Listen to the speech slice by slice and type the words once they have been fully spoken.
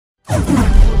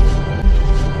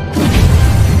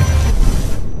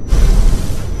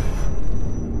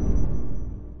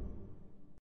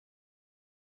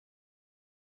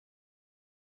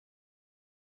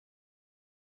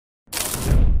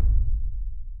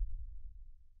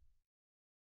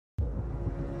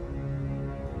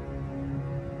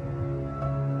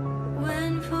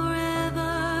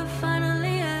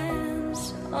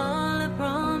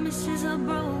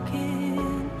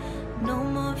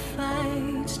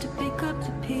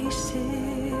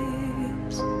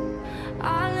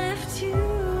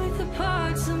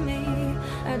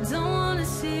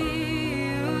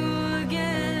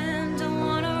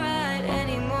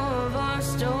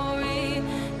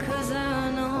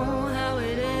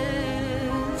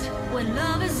When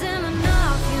love isn't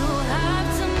enough, you have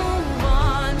to move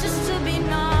on just to be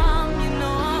numb. You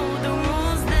know the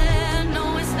rules there.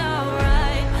 No, it's not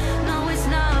right. No, it's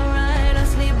not right. I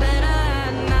sleep better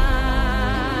at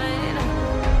night.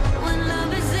 When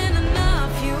love isn't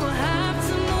enough, you have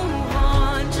to move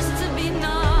on just to be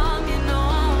numb. You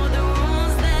know the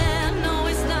rules there. No,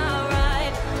 it's not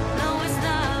right. No, it's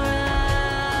not right.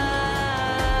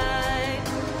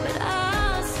 But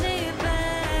I'll sleep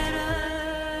better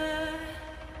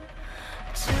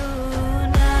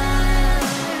tonight.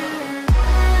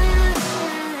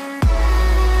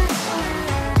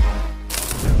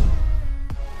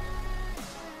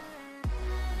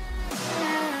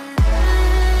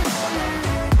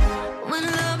 When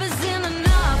love isn't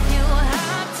enough, you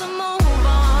have to move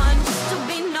on just to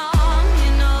be numb.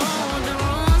 You know the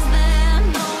rules there.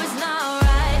 No, it's not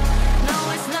right. No,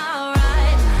 it's not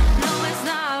right. No, it's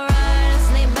not right. I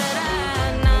sleep better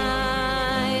at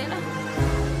night.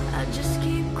 I just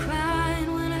keep crying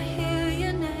when I hear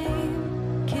your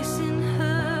name. Kissing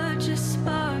her just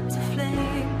sparked a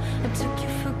flame. I took you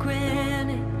for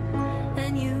granted,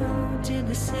 and you did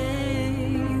the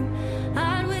same.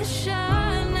 I wish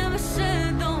I never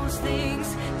said those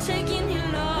things. Taking your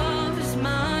love is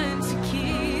mine to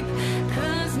keep.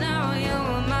 'Cause now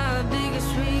you're my biggest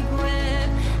regret,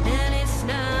 and it's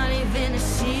not even a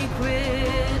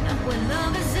secret. When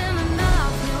love isn't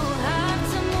enough, you have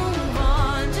to move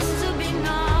on just to be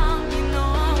numb. You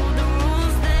know the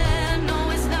rules there. No,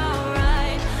 it's not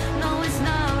right. No, it's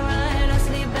not right. I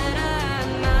sleep better at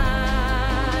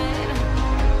night.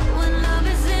 When love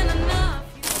isn't enough,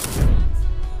 you have to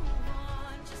move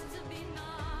on just to be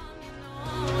numb. You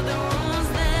know the rules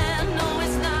there. No,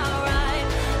 it's not right.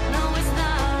 No, it's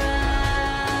not right.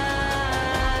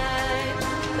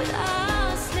 But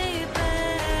I'll sleep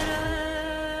better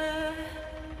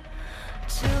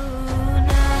tonight.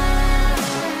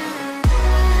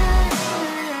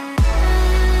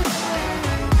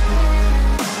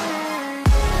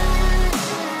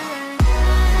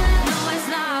 No, it's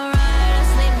not right. I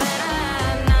sleep better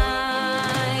at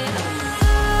night.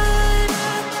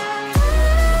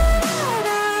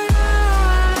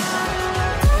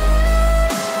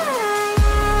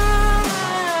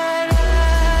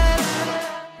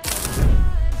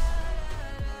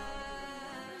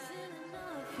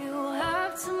 You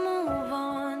have to move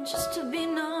on just to be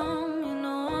numb. You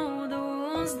know the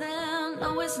rules then.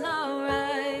 No, it's not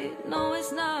right. No,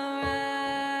 it's not right.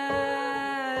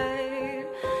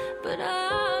 But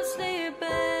I'll sleep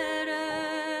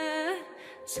better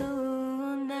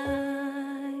tonight.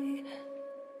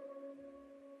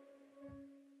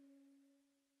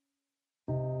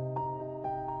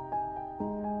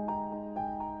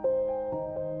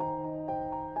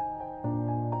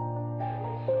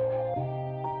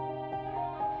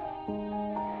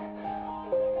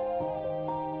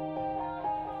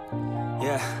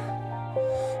 Yeah.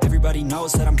 Everybody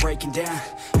knows that I'm breaking down.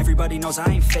 Everybody knows I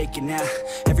ain't faking now.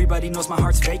 Everybody knows my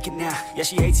heart's vacant now. Yeah,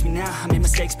 she hates me now, I made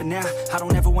mistakes, but now I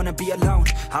don't ever wanna be alone.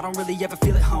 I don't really ever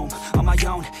feel at home. On my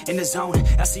own, in the zone,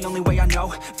 that's the only way I know.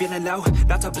 Feeling low,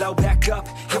 about to blow back up.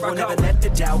 I won't ever let the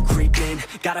doubt creep in.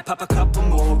 Gotta pop a couple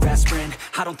more aspirin.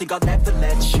 I don't think I'll ever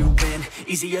let you in.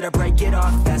 Easier to break it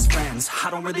off best friends. I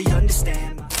don't really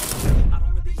understand. I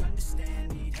don't really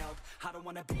understand, need help. I don't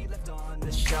wanna be left on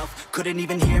the shelf. Couldn't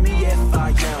even hear me if I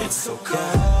yelled. It's so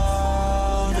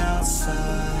cold outside.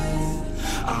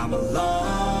 I'm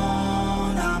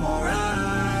alone, I'm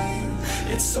alright.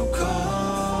 It's so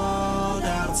cold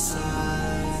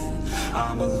outside.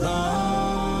 I'm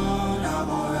alone, I'm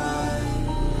alright.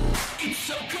 It's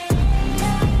so cold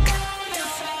outside.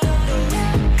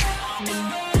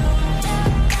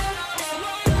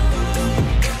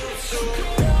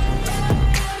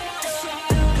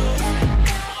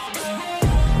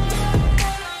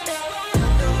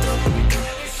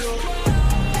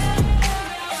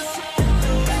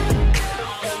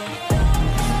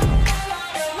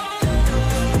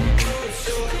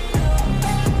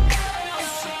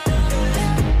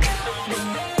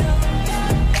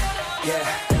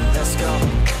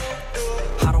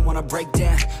 Break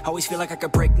down, always feel like I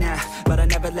could break now, but I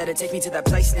never let it take me to that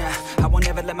place now. I won't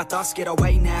ever let my thoughts get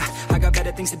away now. I got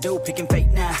better things to do, picking fate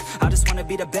now. I just wanna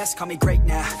be the best, call me great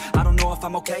now. I don't know if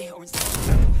I'm okay or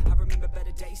I remember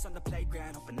better days on the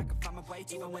playground, hoping I can find my way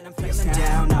even when I'm feeling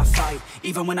down. I fight,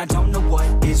 even when I don't know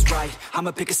what is right.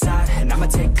 I'ma pick a side and I'ma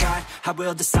take pride. I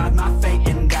will decide my fate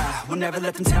and I will never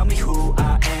let them tell me who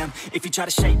I am. If you try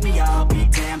to shake me, I'll be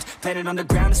damned. Planet on the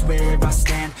ground is where I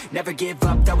stand. Never give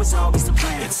up, that was always the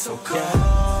plan. It's so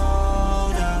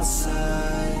cold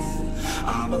outside.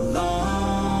 I'm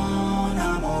alone,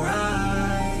 I'm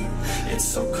alright. It's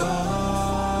so cold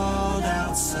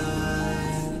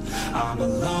I'm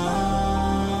alone.